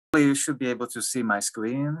You should be able to see my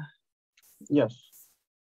screen. Yes.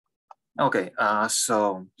 Okay,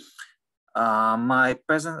 in my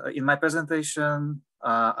presentation,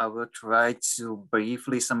 I will try to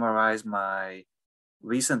briefly summarize my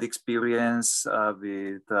recent experience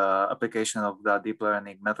with the application of the deep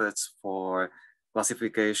learning methods for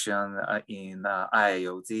classification in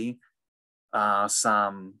IIoT.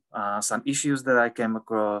 Some issues that I came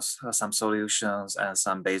across, some solutions, and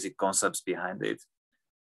some basic concepts behind it.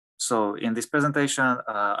 So in this presentation,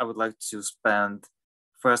 I would like to spend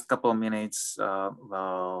first couple of minutes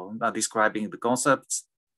describing the concepts,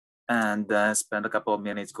 and then spend a couple of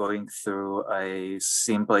minutes going through a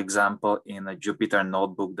simple example in a Jupyter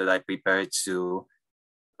notebook that I prepared to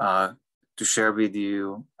share with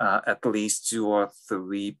you at least 2 or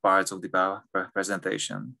 3 parts of the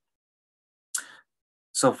presentation.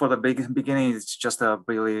 So for the beginning, it's just a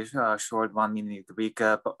really short 1-minute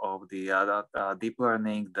recap of the deep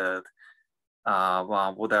learning that how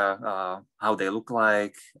they look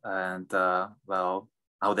like, and well,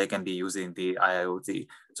 how they can be used in the IIoT.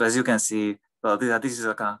 So as you can see, well, this is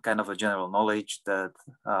a kind of a general knowledge that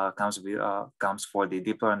comes for the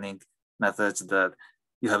deep learning methods, that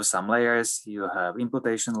you have some layers. You have input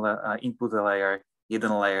layer,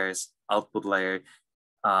 hidden layers, output layer.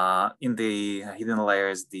 In the hidden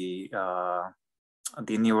layers, the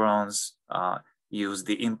neurons use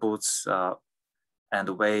the inputs and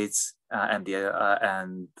the weights and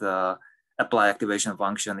apply activation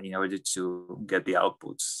function in order to get the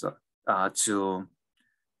outputs.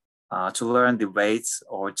 To learn the weights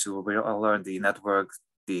or to learn the network,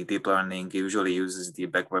 the deep learning usually uses the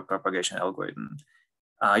backward propagation algorithm.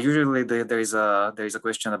 Usually there is a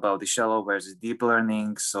question about the shallow versus deep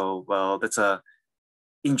learning. So well, that's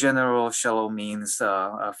in general, shallow means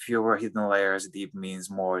fewer hidden layers, deep means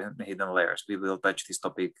more hidden layers. We will touch this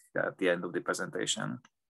topic at the end of the presentation.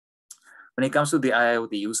 When it comes to the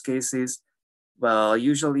IIoT use cases, well,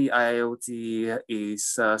 usually IIoT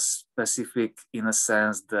is specific in a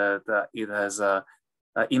sense that it has a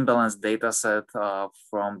imbalanced data set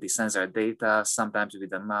from the sensor data, sometimes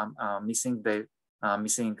with missing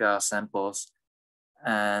samples.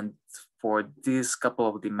 And for this, couple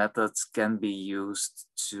of the methods can be used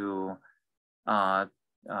to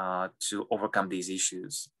overcome these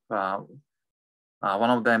issues. One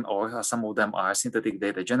of them, or some of them, are synthetic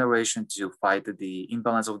data generation to fight the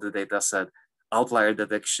imbalance of the data set, outlier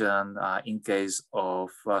detection in case of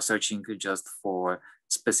searching just for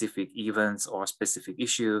specific events or specific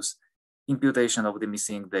issues, imputation of the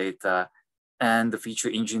missing data, and the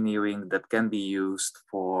feature engineering that can be used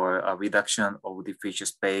for a reduction of the feature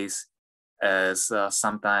space, as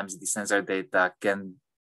sometimes the sensor data can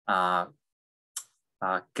have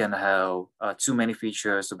too many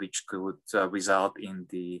features, which could result in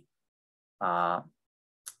the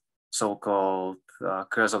so-called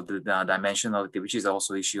curse of the dimensionality, which is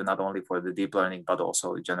also an issue not only for the deep learning, but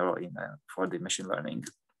also generally for the machine learning.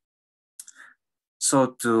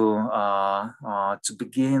 So to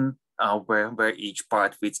begin, where each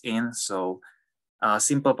part fits in. So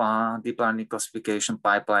simple deep learning classification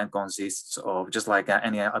pipeline consists of, just like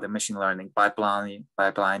any other machine learning pipeline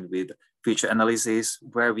with feature analysis,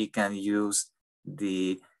 where we can use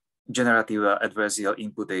the generative adversarial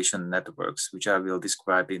imputation networks, which I will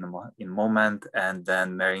describe in a moment, and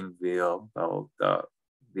then Marin will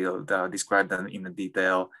describe them in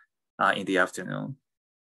detail in the afternoon.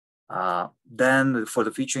 Then for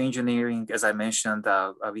the feature engineering, as I mentioned,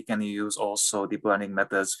 we can use also deep learning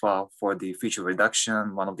methods for the feature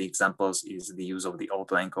reduction. One of the examples is the use of the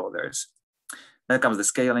autoencoders. Then comes the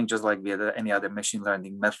scaling, just like with any other machine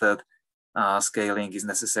learning method. Scaling is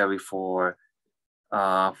necessary for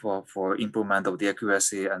improvement of the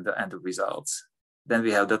accuracy and the results. Then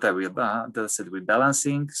we have data set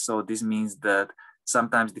rebalancing. So this means that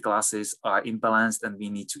sometimes the classes are imbalanced and we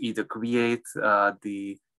need to either create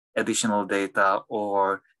the additional data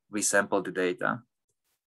or resample the data.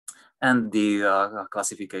 And the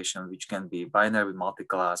classification, which can be binary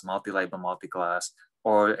multi-class, multi-label multi-class,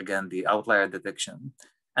 or again, the outlier detection.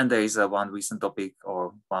 And there is one recent topic,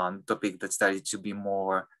 or one topic that started to be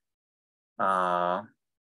more, I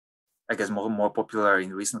guess, more popular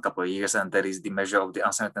in recent couple of years, and that is the measure of the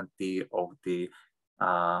uncertainty of the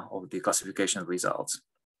classification results.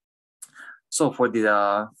 So for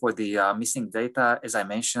the missing data, as I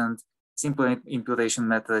mentioned, simple imputation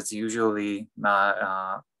methods usually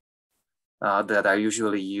that are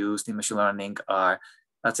usually used in machine learning are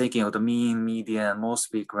taking out the mean, median,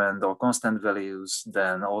 most frequent, or constant values.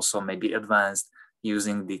 Then also maybe advanced,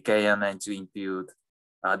 using the KNN to impute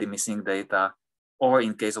the missing data, or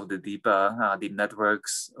in case of the deep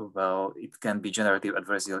networks, well, it can be generative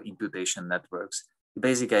adversarial imputation networks. The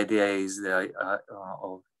basic idea is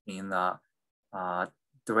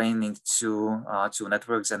training two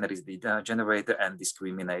networks, and there is the generator and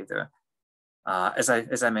discriminator. As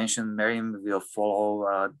I mentioned, Miriam will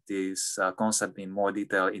follow this concept in more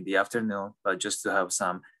detail in the afternoon, but just to have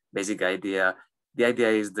some basic idea, the idea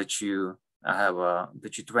is that you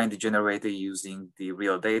train the generator using the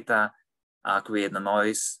real data, create the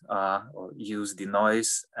noise, or use the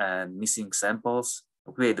noise and missing samples,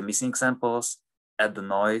 create the missing samples, add the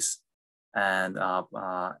noise, and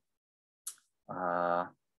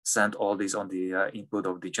send all these on the input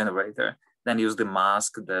of the generator. Then use the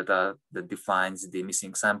mask that defines the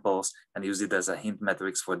missing samples and use it as a hint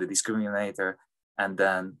matrix for the discriminator, and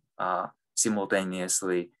then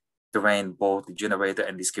simultaneously train both the generator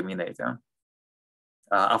and discriminator.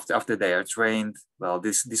 After they are trained, well,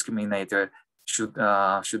 this discriminator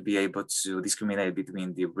should be able to discriminate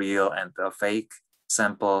between the real and the fake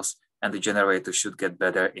samples, and the generator should get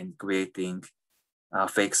better in creating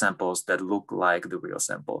fake samples that look like the real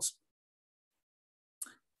samples.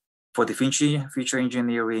 For the feature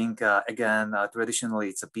engineering, again, traditionally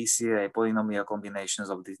it's a PCA, polynomial combinations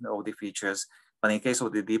of the features, but in case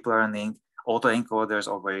of the deep learning, autoencoders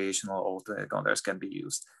or variational autoencoders can be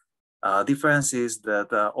used. Difference is that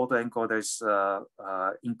autoencoders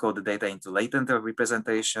encode the data into latent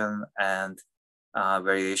representation, and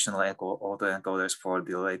variational autoencoders for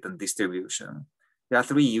the latent distribution. There are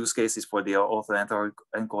 3 use cases for the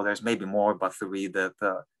autoencoders, maybe more, but 3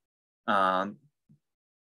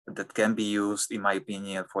 that can be used, in my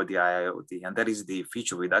opinion, for the IIoT, and that is the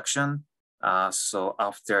feature reduction. So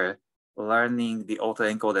after learning the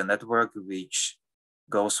autoencoder network, which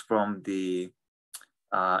goes from the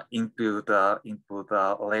input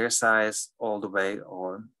layer size all the way,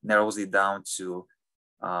 or narrows it down to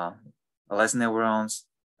less neurons,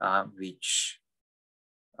 which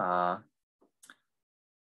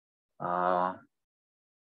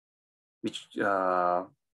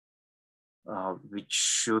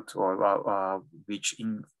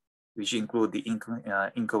include the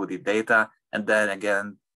encoded data, and then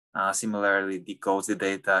again similarly decodes the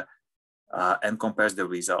data and compares the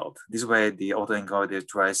result. This way, the autoencoder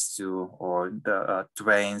tries to, or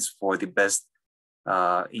trains for the best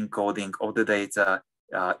encoding of the data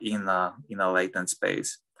in a latent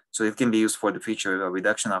space. So it can be used for the feature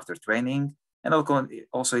reduction after training, and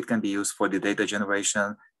also it can be used for the data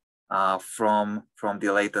generation from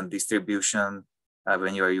the latent distribution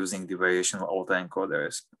when you are using the variational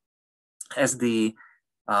autoencoders. As the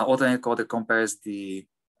autoencoder compares the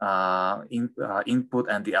input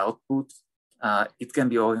and the output, it can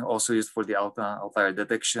be also used for the outlier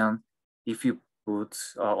detection. If you put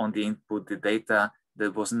on the input the data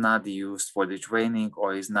that was not used for the training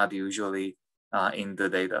or is not usually in the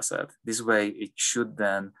data set. This way it should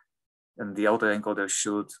then, and the autoencoder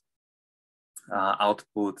should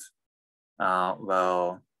output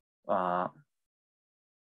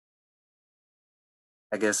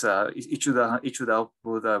I guess it should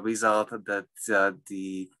output a result that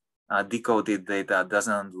the decoded data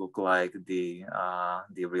doesn't look like the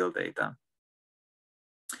real data.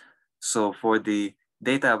 So for the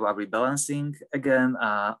data rebalancing, again,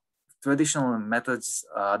 traditional methods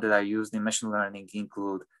that are used in machine learning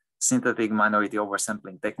include synthetic minority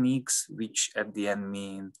oversampling techniques, which at the end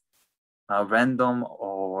mean random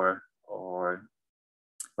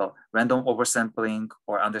random oversampling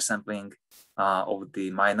or undersampling of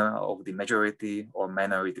the majority or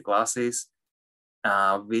minority classes,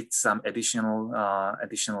 with some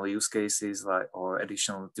additional use cases or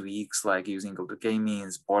additional tweaks like using of the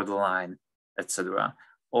k-means, borderline, etc.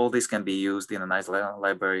 All this can be used in a nice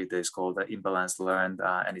library that is called the imbalanced learned,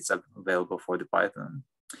 and it's available for the Python.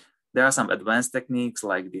 There are some advanced techniques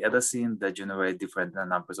like the Edacine that generate different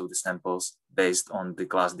numbers of the samples based on the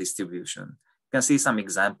class distribution. You can see some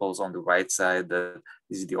examples on the right side.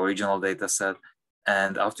 This is the original data set.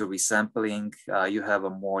 And after resampling, you have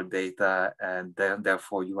more data, and then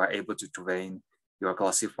therefore you are able to train your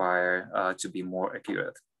classifier to be more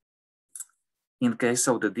accurate. In case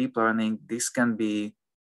of the deep learning, this can be,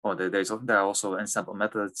 or there are also ensemble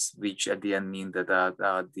methods, which at the end mean that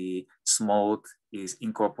the smooth is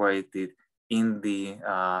incorporated in the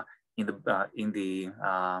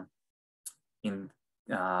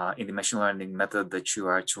machine learning method that you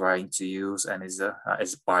are trying to use, and is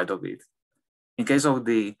as part of it. In case of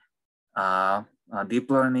the deep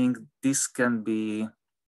learning, this can be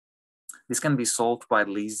solved quite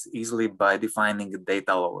easily by defining a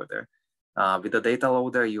data loader. With the data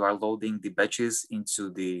loader, you are loading the batches into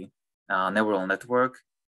the neural network,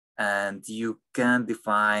 and you can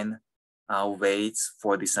define weights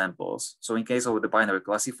for the samples. So in case of the binary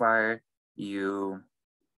classifier, you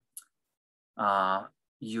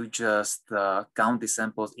just count the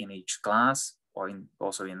samples in each class, or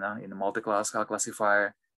also in a multi-class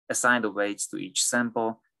classifier, assign the weights to each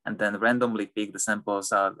sample, and then randomly pick the samples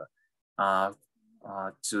to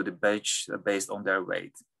the batch based on their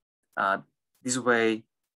weight. This way,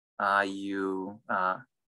 you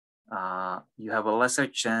have a lesser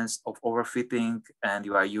chance of overfitting, and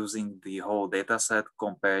you are using the whole data set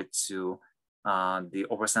compared to the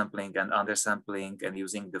oversampling and undersampling and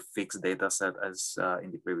using the fixed data set as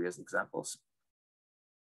in the previous examples.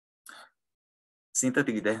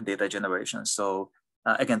 Synthetic data generation. So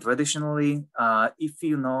again, traditionally, if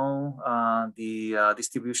you know the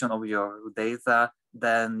distribution of your data,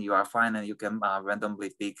 then you are fine and you can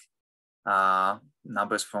randomly pick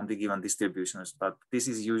numbers from the given distributions, but this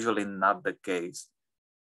is usually not the case.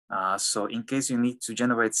 So in case you need to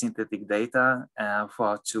generate synthetic data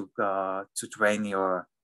to train your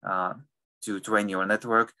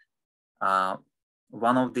network,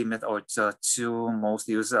 one of the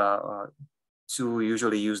two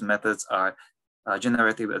usually used methods are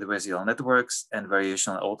generative adversarial networks and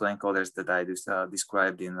variational autoencoders that I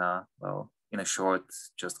described in a short,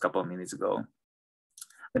 just a couple of minutes ago.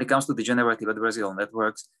 When it comes to the generative adversarial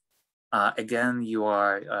networks, again, you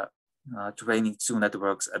are training two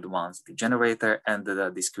networks at once: the generator and the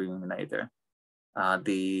discriminator.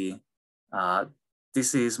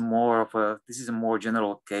 This is a more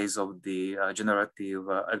general case of the generative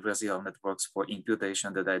adversarial networks for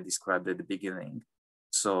imputation that I described at the beginning.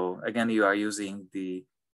 So again, you are using the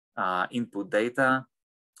input data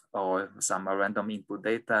or some random input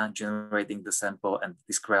data, generating the sample, and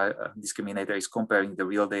discriminator is comparing the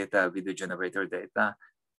real data with the generator data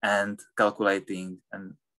and calculating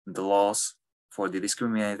the loss for the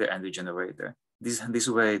discriminator and the generator. This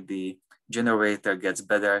way, the generator gets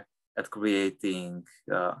better at creating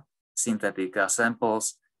synthetic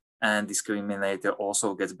samples, and discriminator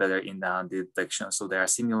also gets better in the detection. So they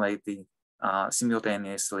are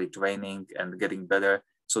simultaneously training and getting better.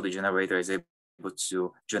 So the generator is able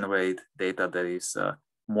to generate data that is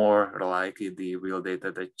more like the real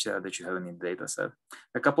data that you have in the data set.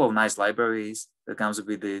 A couple of nice libraries that comes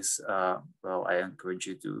with this. Well, I encourage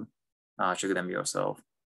you to check them yourself.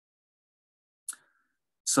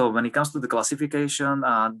 So when it comes to the classification,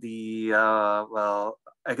 well,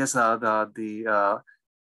 I guess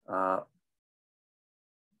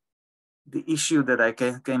the issue that I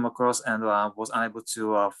came across and was unable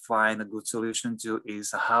to find a good solution to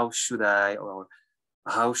is how should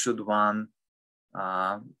one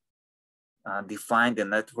define the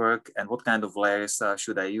network, and what kind of layers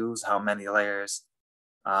should I use, how many layers,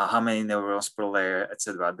 how many neurons per layer,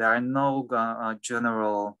 etc. There are no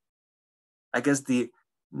general, I guess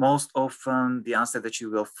most often the answer that you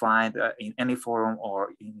will find in any forum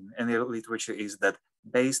or in any literature is that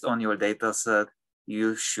based on your data set,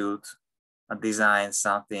 you should design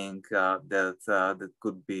something that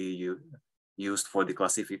could be used for the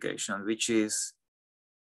classification, which is,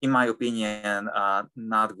 in my opinion,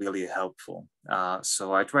 not really helpful.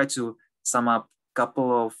 So I tried to sum up a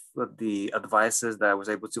couple of the advices that I was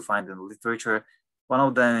able to find in the literature. One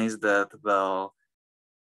of them is that, well,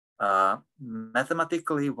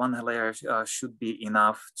 mathematically, one layer should be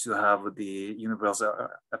enough to have the universal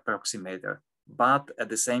approximator, but at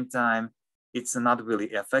the same time, it's not really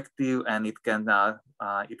effective, and it can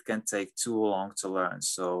take too long to learn.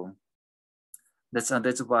 So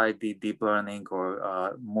that's why the deep learning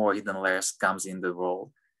or more hidden layers comes in the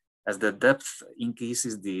role, as the depth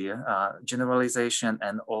increases the generalization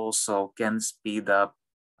and also can speed up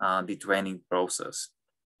the training process.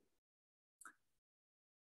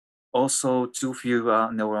 Also, too few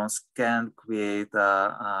neurons can create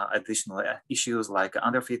additional issues like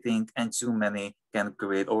underfitting, and too many can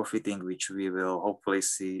create overfitting, which we will hopefully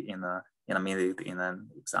see in a minute in an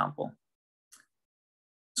example.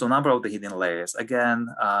 So number of the hidden layers. Again,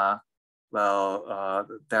 well,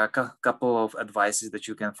 there are a couple of advices that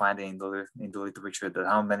you can find in the literature that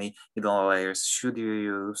how many hidden layers should you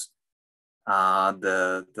use.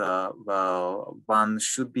 Well, one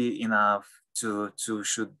should be enough. Two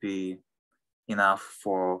should be enough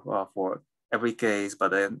for every case,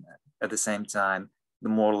 but then at the same time, the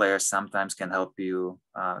more layers sometimes can help you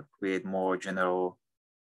create more general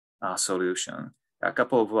solution. A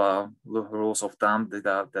couple of rules of thumb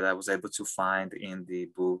that I was able to find in the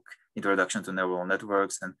book Introduction to Neural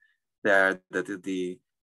Networks, and there that the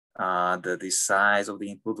size of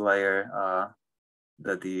the input layer,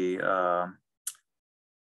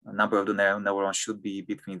 number of the neurons should be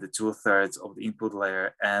between the 2/3 of the input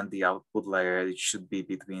layer and the output layer. It should be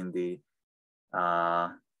between the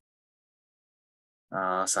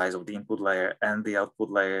size of the input layer and the output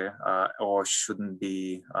layer, or shouldn't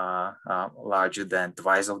be larger than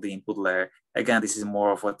twice of the input layer. Again, this is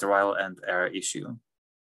more of a trial and error issue.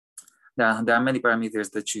 There are many parameters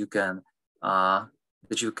that you can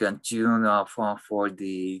tune for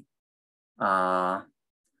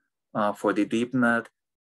the deep net.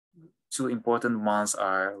 Two important ones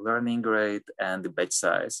are learning rate and the batch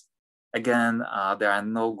size. Again, there are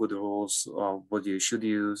no good rules of what you should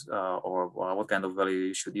use or what kind of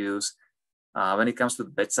value you should use. When it comes to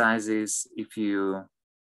batch sizes, if you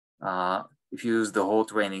use the whole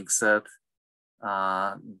training set,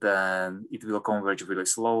 then it will converge really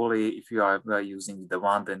slowly. If you are using the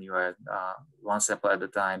one, then you are one sample at a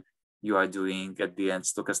time. You are doing at the end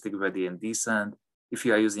stochastic gradient descent. If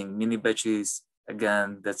you are using mini batches,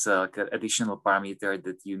 again, that's an additional parameter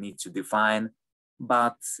that you need to define,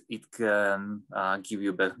 but it can give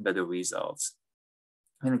you better results.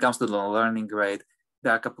 When it comes to the learning rate,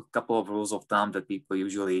 there are a couple of rules of thumb that people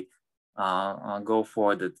usually go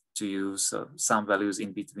for, that to use some values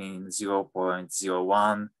in between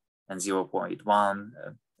 0.01 and 0.1,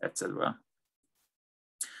 etc.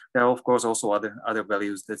 There are of course also other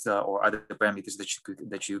values that or other parameters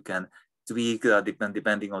that you can tweak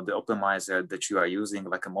depending on the optimizer that you are using,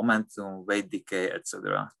 like a momentum, weight decay,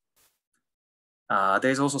 etc.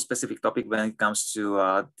 There is also a specific topic when it comes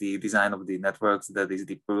to the design of the networks, that is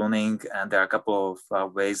the pruning, and there are a couple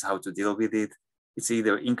of ways how to deal with it. It's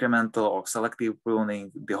either incremental or selective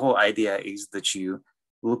pruning. The whole idea is that you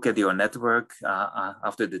look at your network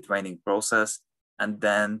after the training process, and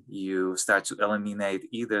then you start to eliminate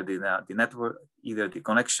either the network, either the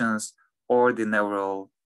connections or the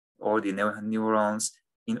neurons,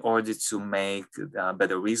 in order to make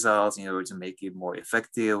better results, in order to make it more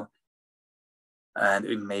effective, and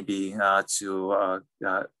it may be to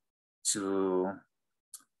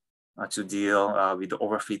deal with the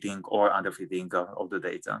overfitting or underfitting of the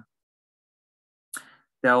data.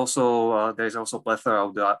 There also there's also a plethora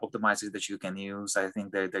of the optimizers that you can use. I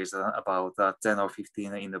think there's about 10 or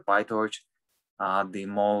 15 in the PyTorch. The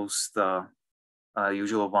most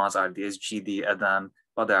usual ones are the SGD, ADAM,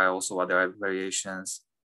 but there are also other variations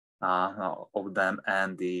of them,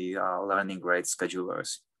 and the learning rate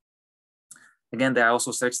schedulers. Again, there are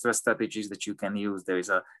also search strategies that you can use. There is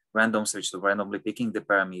a random search, so randomly picking the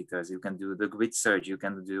parameters. You can do the grid search. You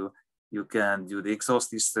can do the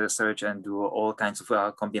exhaustive search and do all kinds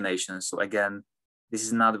of combinations. So again, this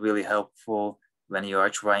is not really helpful when you are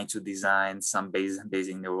trying to design some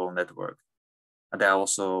basic neural network. And there are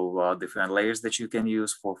also different layers that you can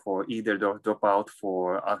use for either dropout,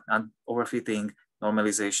 for overfitting,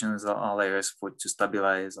 normalizations layers to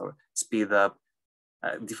stabilize or speed up.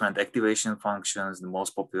 Different activation functions, the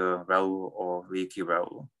most popular ReLU or leaky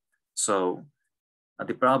ReLU. So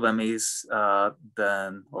the problem is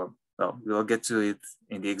we'll get to it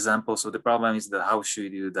in the example. So the problem is that how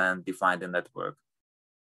should you then define the network?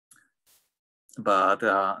 But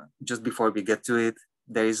just before we get to it,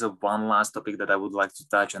 there is one last topic that I would like to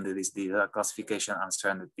touch on, that is the classification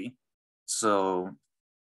uncertainty. So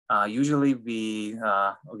usually we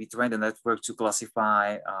train the network to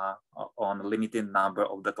classify on a limited number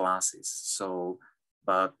of the classes. So,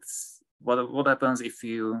 but what happens if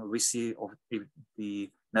you receive, or if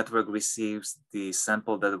the network receives the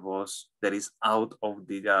sample that is out of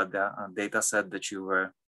the data set that you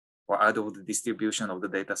were, or out of the distribution of the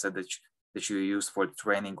data set that you use for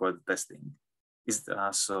training or the testing?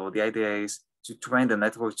 So the idea is to train the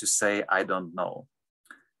network to say, I don't know.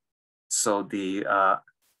 So this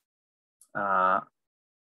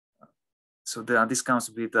comes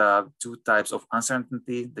with two types of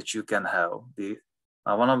uncertainty that you can have.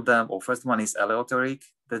 One of them, or first one, is aleatoric.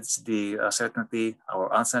 That's the certainty or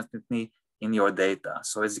uncertainty in your data.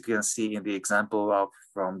 So as you can see in the example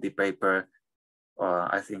from the paper,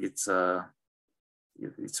 I think it's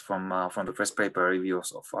from the first paper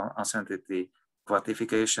reviews of uncertainty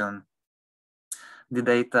quantification. The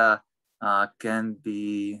data can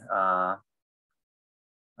be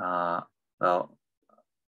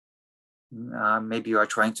maybe you are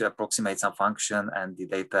trying to approximate some function and the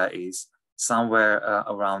data is somewhere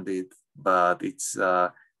around it, but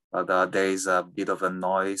there is a bit of a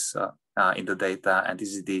noise in the data, and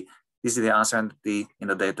this is the uncertainty in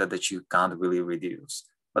the data that you can't really reduce.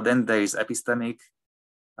 But then there is epistemic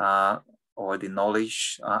or the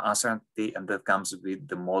knowledge uncertainty, and that comes with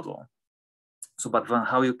the model. So, but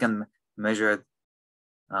how you can measure it?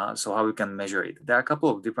 How we can measure it? There are a couple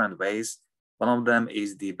of different ways. One of them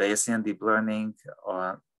is the Bayesian deep learning,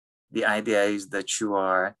 the idea is that you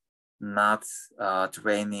are not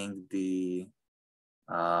training the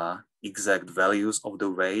exact values of the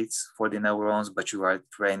weights for the neurons, but you are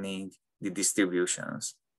training the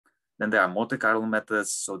distributions. Then there are multi-kernel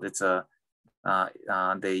methods, so that's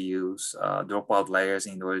they use dropout layers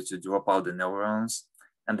in order to drop out the neurons.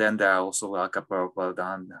 And then there are also a couple of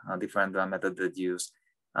different methods that use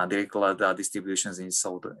direct distributions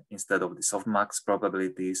instead of the softmax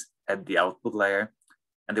probabilities at the output layer.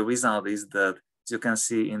 And the result is that, as you can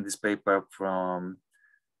see in this paper from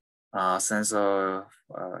Sensor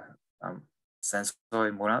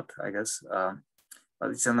Murat, I guess,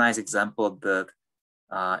 but it's a nice example that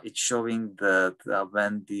it's showing that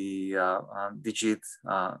when the digit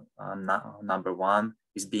number 1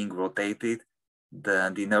 is being rotated,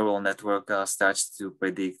 the neural network starts to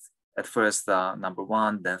predict at first number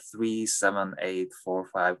 1, then 3, 7, 8, 4,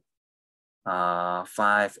 5,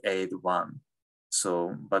 5, 8, 1.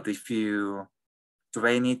 So, but if you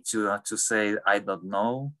train it to say, I don't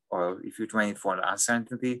know, or if you train it for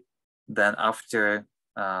uncertainty, then after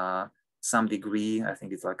some degree, I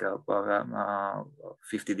think it's like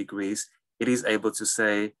 50 degrees, it is able to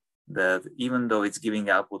say that even though it's giving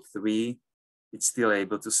output 3, it's still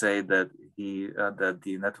able to say that that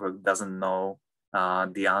the network doesn't know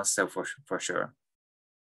the answer for sure.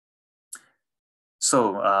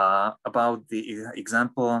 So about the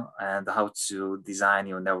example and how to design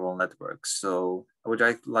your neural network. So I would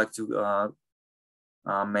like to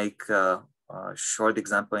make a short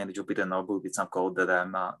example in the Jupyter notebook with some code that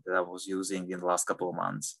I was using in the last couple of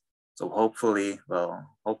months. So hopefully,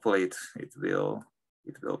 it will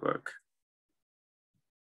work.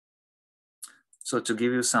 So to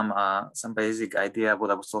give you some basic idea of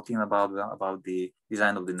what I was talking about the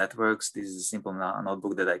design of the networks, this is a simple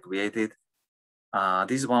notebook that I created.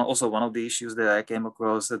 This is also one of the issues that I came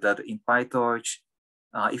across, that in PyTorch,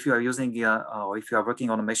 if you are using or if you are working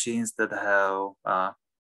on machines that have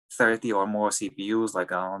 30 or more CPUs,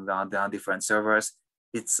 like on different servers,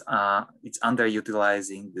 it's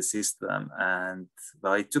underutilizing the system. And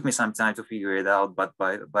well, it took me some time to figure it out, but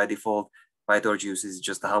by default, PyTorch uses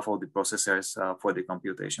just half of the processors for the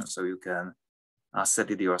computation, so you can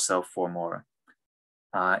set it yourself for more.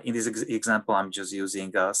 In this example, I'm just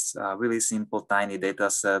using a really simple, tiny data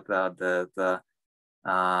set that's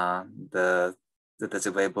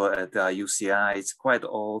available at UCI. It's quite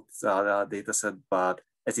old data set, but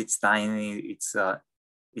as it's tiny,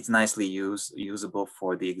 it's nicely usable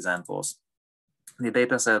for the examples. The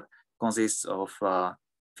data set consists of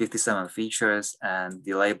 57 features, and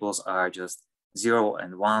the labels are just 0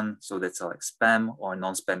 and 1. So that's like spam or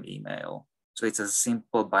non-spam email. So it's a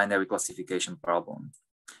simple binary classification problem.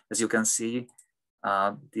 As you can see,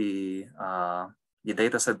 the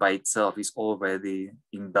data set by itself is already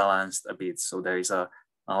imbalanced a bit. So there is a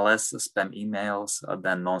less spam emails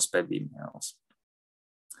than non-spam emails.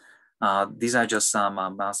 These are just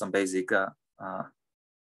some basic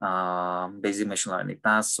basic machine learning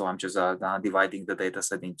tasks. So I'm just dividing the data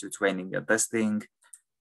set into training and testing,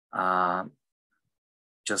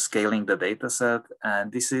 just scaling the data set.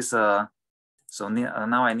 And this is so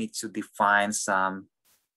now I need to define some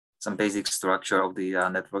basic structure of the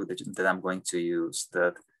network that I'm going to use.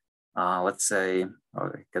 That let's say,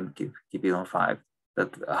 or I can keep it on 5.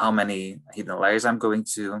 That how many hidden layers I'm going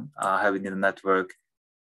to have in the network.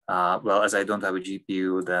 Well, as I don't have a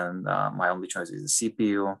GPU, then my only choice is a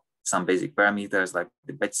CPU. Some basic parameters like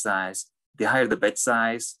the batch size. The higher the batch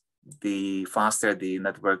size, the faster the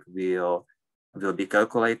network will be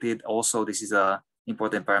calculated. Also, this is an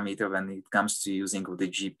important parameter when it comes to using the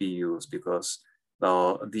GPUs, because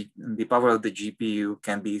the power of the GPU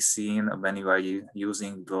can be seen when you are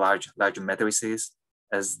using the larger matrices,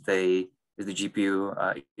 as the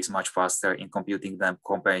GPU is much faster in computing them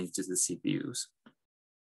compared to the CPUs.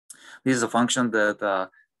 This is a function that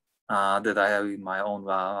I have in my own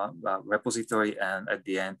repository, and at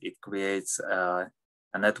the end it creates a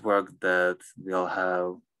network that will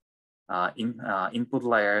have input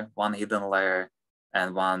layer, one hidden layer,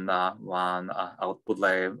 and one output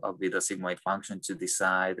layer with a sigmoid function to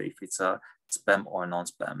decide if it's a spam or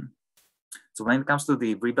non-spam. So when it comes to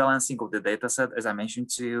the rebalancing of the data set, as I mentioned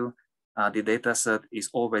to you, the data set is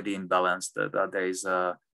already imbalanced. There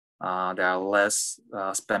are less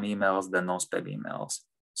spam emails than non-spam emails.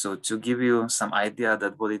 So to give you some idea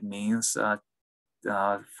that what it means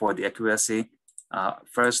for the accuracy,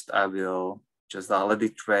 first I will just let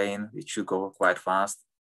it train. It should go quite fast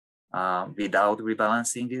without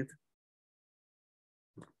rebalancing it.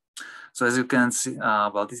 So as you can see,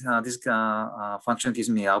 well, this function gives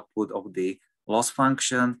me output of the loss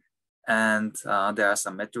function. And there are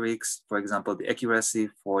some metrics, for example, the accuracy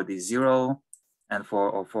for the 0 and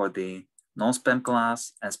for the non-spam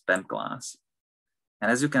class and spam class.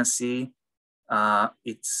 And as you can see,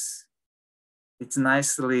 it's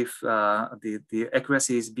nicely, the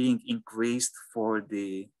accuracy is being increased for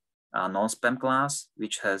the non-spam class,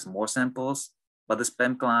 which has more samples, but the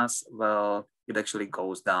spam class, well, it actually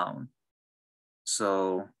goes down.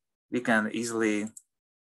 So we can easily,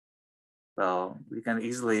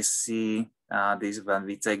 see this when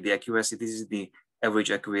we take the accuracy. This is the average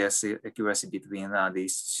accuracy between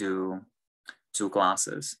these two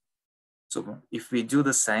classes. So if we do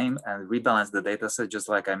the same and rebalance the data set, just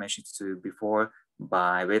like I mentioned to you before,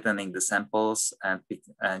 by returning the samples and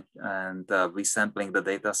resampling the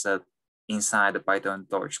data set inside the Python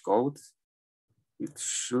Torch code, it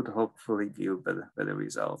should hopefully give better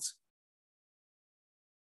results.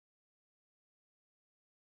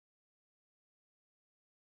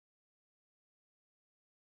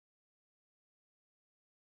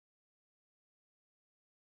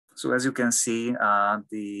 So as you can see,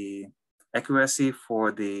 the accuracy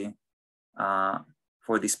for the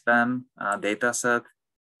spam data set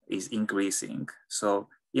is increasing. So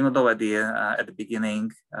even though at the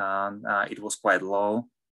beginning it was quite low,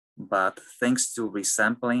 but thanks to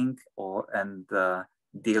resampling and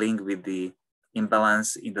dealing with the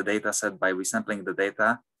imbalance in the data set by resampling the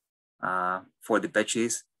data for the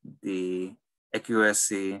patches, the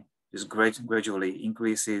accuracy just gradually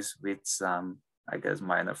increases with some, I guess,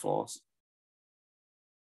 minor flaws.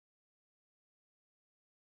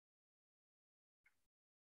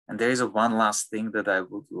 And there is one last thing that I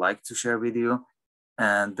would like to share with you,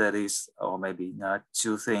 and that is, or maybe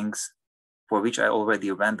two things for which I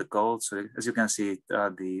already ran the code. So as you can see,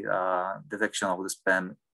 the detection of the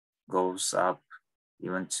spam goes up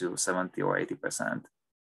even to 70 or 80%.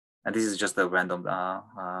 And this is just a random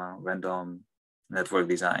network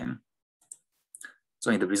design.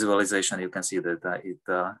 So in the visualization, you can see that it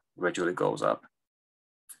gradually goes up.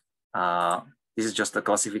 This is just a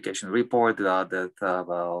classification report that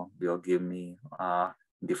will give me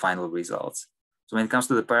the final results. So when it comes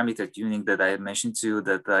to the parameter tuning that I mentioned to you,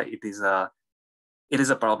 that it is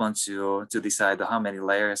a problem to decide how many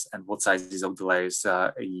layers and what sizes of the layers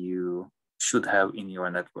you should have in your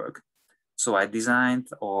network. So I designed,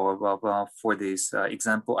 for this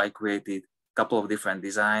example, I created a couple of different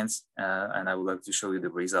designs, and I would like to show you the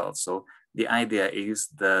results. So the idea is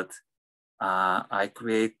that I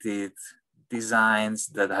created designs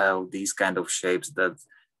that have these kind of shapes, that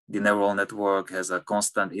the neural network has a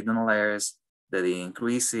constant hidden layers, that it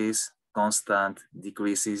increases, constant,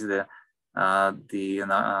 decreases the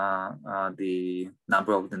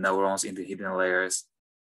number of the neurons in the hidden layers,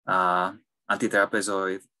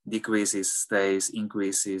 anti-trapezoid, decreases, stays,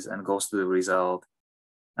 increases, and goes to the result,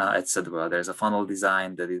 etc. There's a funnel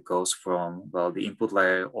design that it goes from, well, the input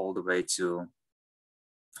layer all the way to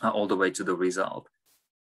the result.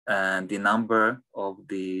 And the number of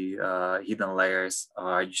the hidden layers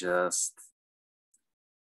are just,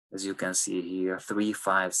 as you can see here, 3,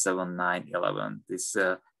 5, 7, 9, 11. These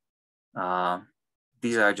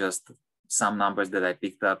are just some numbers that I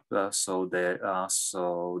picked up so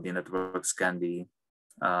the networks can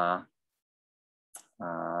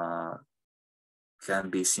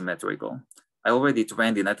be symmetrical. I already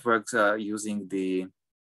trained the networks using the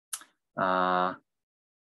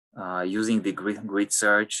grid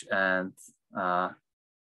search, and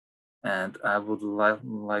I would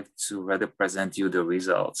like to rather present you the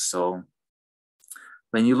results. So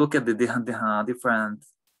when you look at the different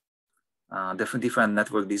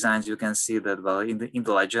network designs, you can see that, well, in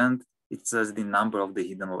the legend, it says the number of the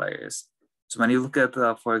hidden layers. So when you look at,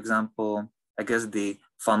 for example, I guess the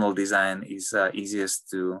funnel design is easiest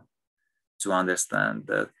to understand.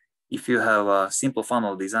 That if you have a simple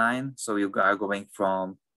funnel design, so you are going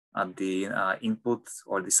from the input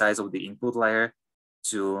or the size of the input layer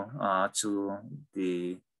to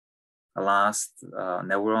the last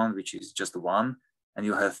neuron, which is just 1, and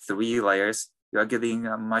you have 3 layers, you are getting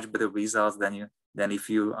much better results than if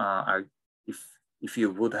you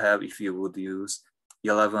would use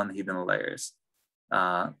 11 hidden layers.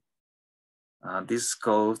 This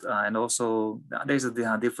code, and also there's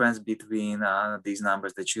a difference between these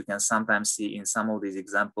numbers that you can sometimes see in some of these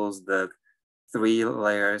examples, that 3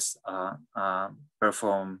 layers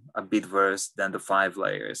perform a bit worse than the 5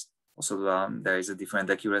 layers. Also, there is a different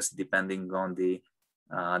accuracy depending on the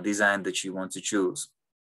design that you want to choose.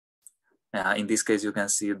 In this case, you can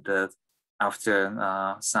see that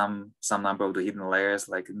after some number of the hidden layers,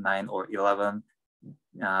 like 9 or 11,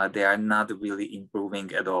 they are not really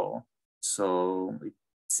improving at all. So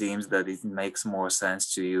seems that it makes more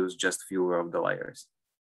sense to use just fewer of the layers.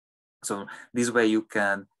 So this way you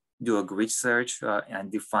can do a grid search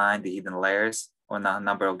and define the hidden layers or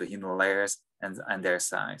number of the hidden layers and their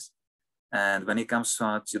size. And when it comes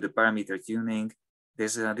to the parameter tuning,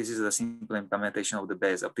 this is a simple implementation of the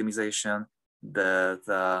Bayes optimization.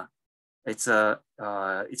 That it's a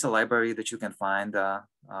library that you can find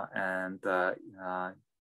and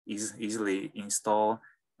easily install.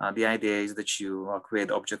 The idea is that you create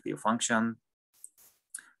objective function,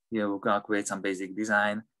 you create some basic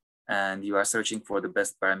design, and you are searching for the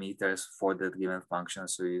best parameters for the given function.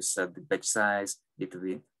 So you set the batch size.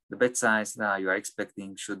 The batch size you are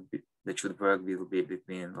expecting should work will be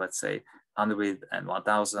between, let's say, 100 and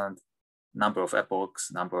 1000, number of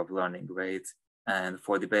epochs, number of learning rate. And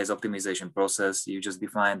for the Bayes optimization process, you just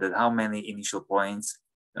define that how many initial points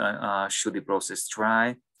should the process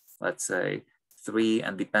try, let's say 3,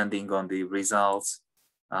 and depending on the results,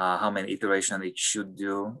 how many iterations it should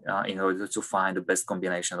do in order to find the best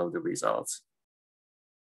combination of the results.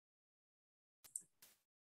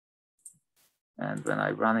 And when I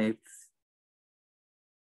run it,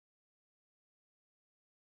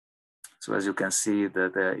 so as you can see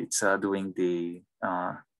that it's doing the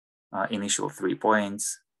initial 3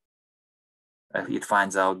 points. It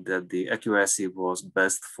finds out that the accuracy was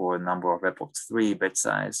best for number of epochs 3, batch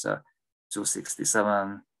size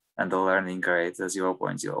 267, and the learning rate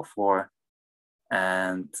 0.04.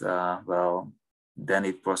 And well, then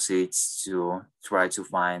it proceeds to try to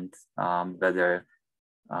find better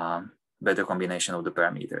combination of the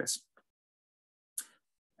parameters.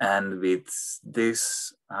 And with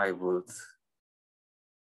this, I would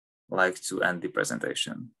like to end the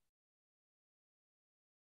presentation.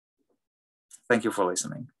 Thank you for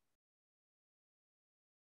listening.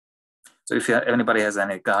 So if anybody has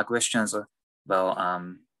any questions, well,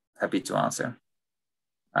 I'm happy to answer.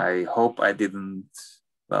 I hope I didn't,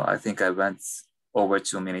 well, I think I went over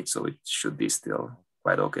 2 minutes, so it should be still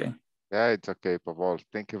quite okay. Yeah, it's okay, Pavol.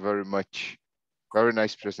 Thank you very much. Very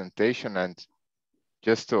nice presentation. And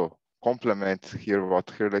just to complement here what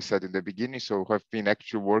Hirle said in the beginning, so I've been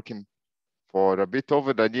actually working for a bit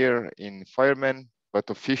over a year in FIREMAN, but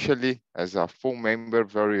officially as a full member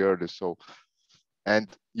very early. So, and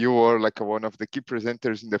you were like one of the key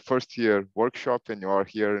presenters in the first year workshop, and you are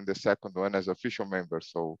here in the second one as official member.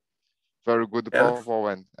 So very good, yeah. Pavol,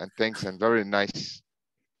 and thanks, and very nice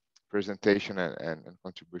presentation and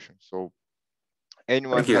contribution. So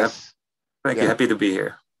anyone has... Thank you, happy to be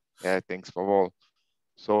here. Yeah, thanks, Pavol.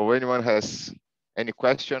 So anyone has any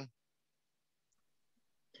question?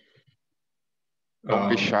 Don't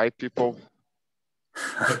be shy, people.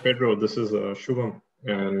 Hi, Pedro, this is Shubham,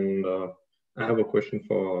 and I have a question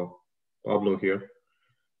for Pablo here.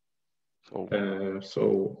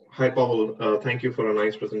 So hi, Pablo, thank you for a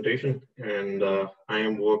nice presentation. And I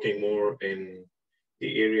am working more in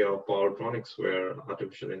the area of powertronics where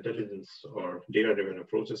artificial intelligence or data-driven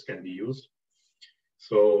approaches can be used.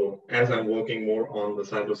 So as I'm working more on the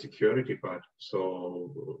cybersecurity part,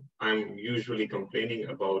 so I'm usually complaining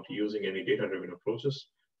about using any data-driven approaches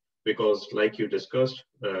because like you discussed,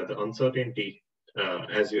 the uncertainty,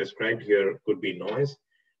 as you ascribed here, could be noise,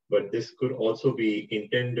 but this could also be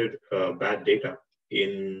intended bad data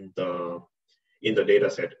in the data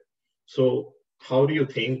set. So how do you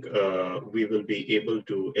think we will be able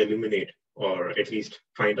to eliminate or at least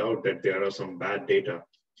find out that there are some bad data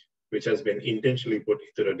which has been intentionally put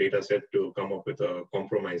into the data set to come up with a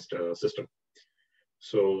compromised system?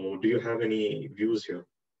 So do you have any views here?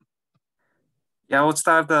 Yeah, I would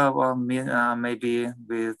start maybe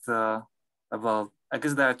with, well, I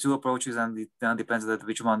guess there are two approaches, and it depends that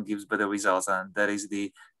which one gives better results. And that is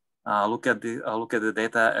the look at the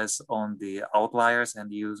data as on the outliers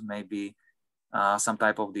and use maybe some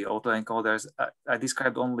type of the autoencoders. I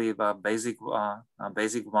described only the basic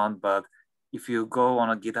one, but if you go on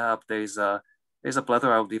a GitHub, there's a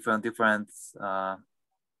plethora of different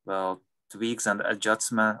well, tweaks and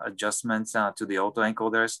adjustments to the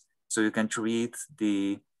autoencoders. So you can treat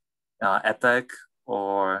the attack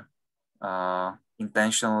or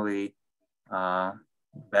intentionally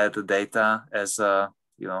bad data as a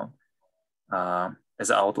as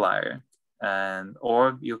an outlier, and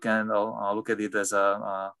or you can look at it as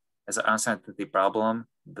an uncertainty problem,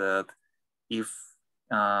 that if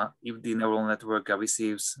the neural network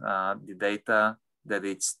receives the data that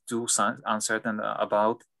it's too uncertain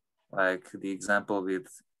about, like the example with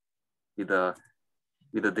a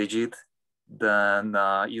digit, then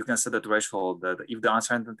you can set a threshold that if the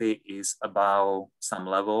uncertainty is above some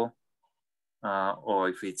level, or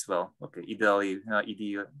if it's, well, okay, ideally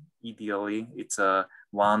it's a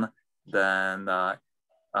 1, then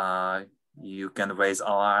you can raise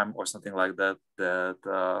alarm or something like that, that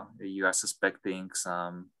you are suspecting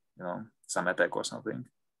some, some attack or something.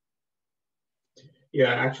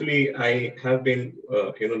 Yeah, actually, I have been,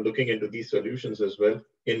 looking into these solutions as well.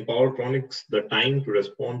 In Powertronics, the time to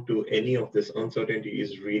respond to any of this uncertainty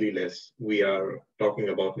is really less. We are talking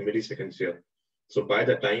about milliseconds here. So by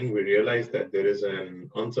the time we realize that there is an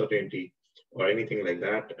uncertainty or anything like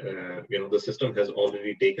that, the system has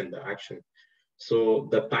already taken the action. So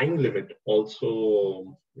the time limit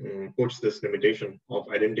also puts this limitation of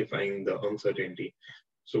identifying the uncertainty.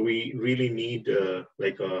 So we really need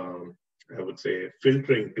I would say,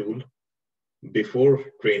 filtering tool before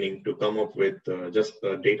training to come up with just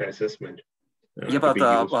a data assessment.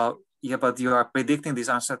 But you are predicting this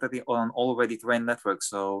uncertainty on already trained networks.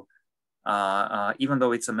 So even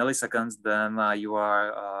though it's a milliseconds, then you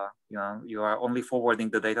are only forwarding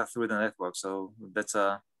the data through the network. So that's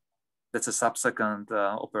a sub-second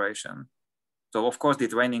operation. So of course the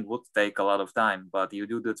training would take a lot of time, but you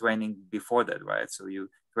do the training before that, right? So you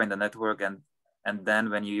train the network, and then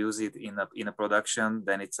when you use it in a production,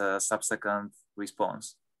 then it's a sub-second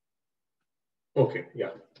response. Okay, yeah,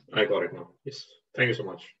 I got it now. Yes, thank you so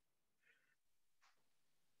much.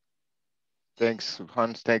 Thanks,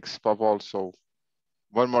 Hans. Thanks, Pavol. So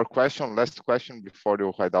one more question, last question before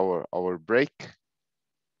you had our break.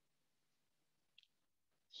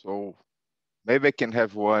 So maybe I can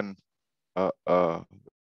have one,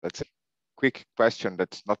 let's say, quick question.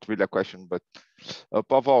 That's not really a question, but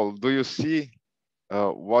Pavol, do you see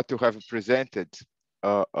what you have presented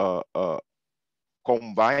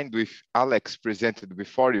combined with Alex presented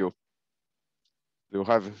before you?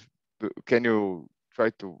 Can you try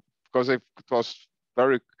to, because it was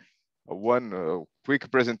very quick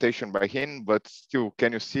presentation by him, but still,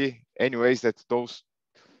 can you see any ways that those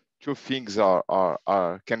two things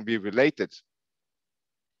can be related?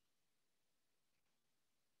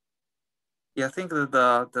 Yeah, I think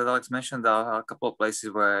that Alex mentioned a couple of places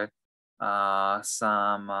where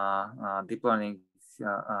some deep learning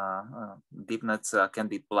deep nets can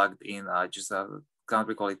be plugged in. I just can't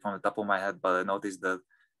recall it from the top of my head, but I noticed that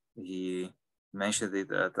he mentioned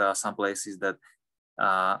it at some places that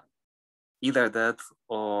either that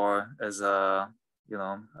or as a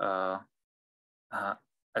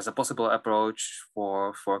as a possible approach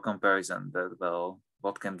for comparison, that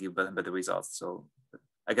what can give better results. So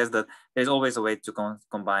I guess that there's always a way to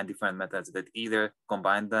combine different methods that either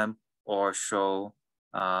combine them or show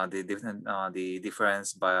the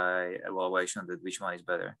difference by evaluation, that which one is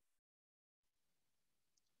better.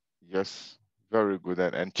 Yes, very good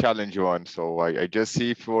and challenging one. So I just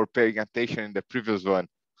see if you were paying attention in the previous one.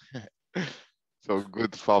 So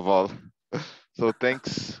good, Pavol. So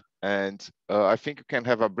thanks. And I think you can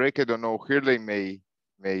have a break. I don't know, Hirley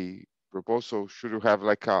may propose. So should you have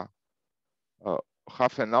like a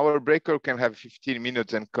half an hour break, or can have 15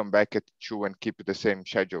 minutes and come back at 2 and keep the same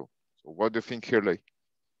schedule? So what do you think, Hirley?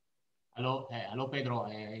 Hello, Pedro.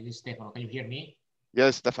 This is Stefano. Can you hear me?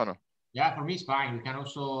 Yes, Stefano. Yeah, for me it's fine. We can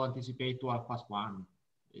also anticipate to 1:30.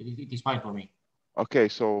 It is fine for me. Okay,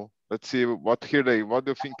 so let's see what do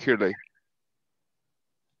you think, Hirley?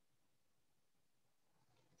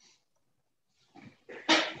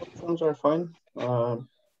 Options are fine.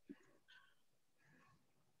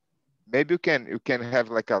 Maybe you can have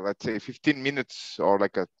like a, let's say, 15 minutes or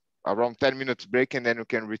like around 10 minutes break, and then you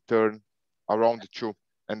can return around 2,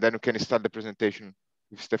 and then you can start the presentation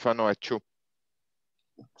with Stefano at 2.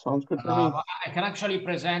 Sounds good for me. I can actually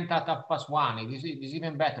present at 1:30. This is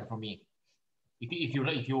even better for me, if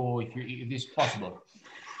this is possible.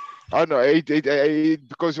 Oh no,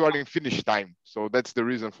 because you are in Finnish time, so that's the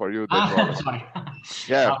reason for you. Sorry.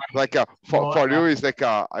 Yeah, okay. like for you is like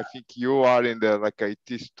I think you are in the it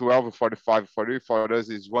is 12:45 for you. For us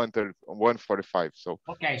is 1:45. So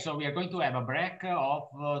okay, so we are going to have a break of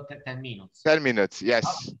 10 minutes. 10 minutes,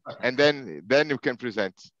 yes, and then you can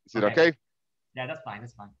present. Is it okay? Yeah, that's fine.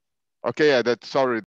 That's fine. Okay, yeah, sorry.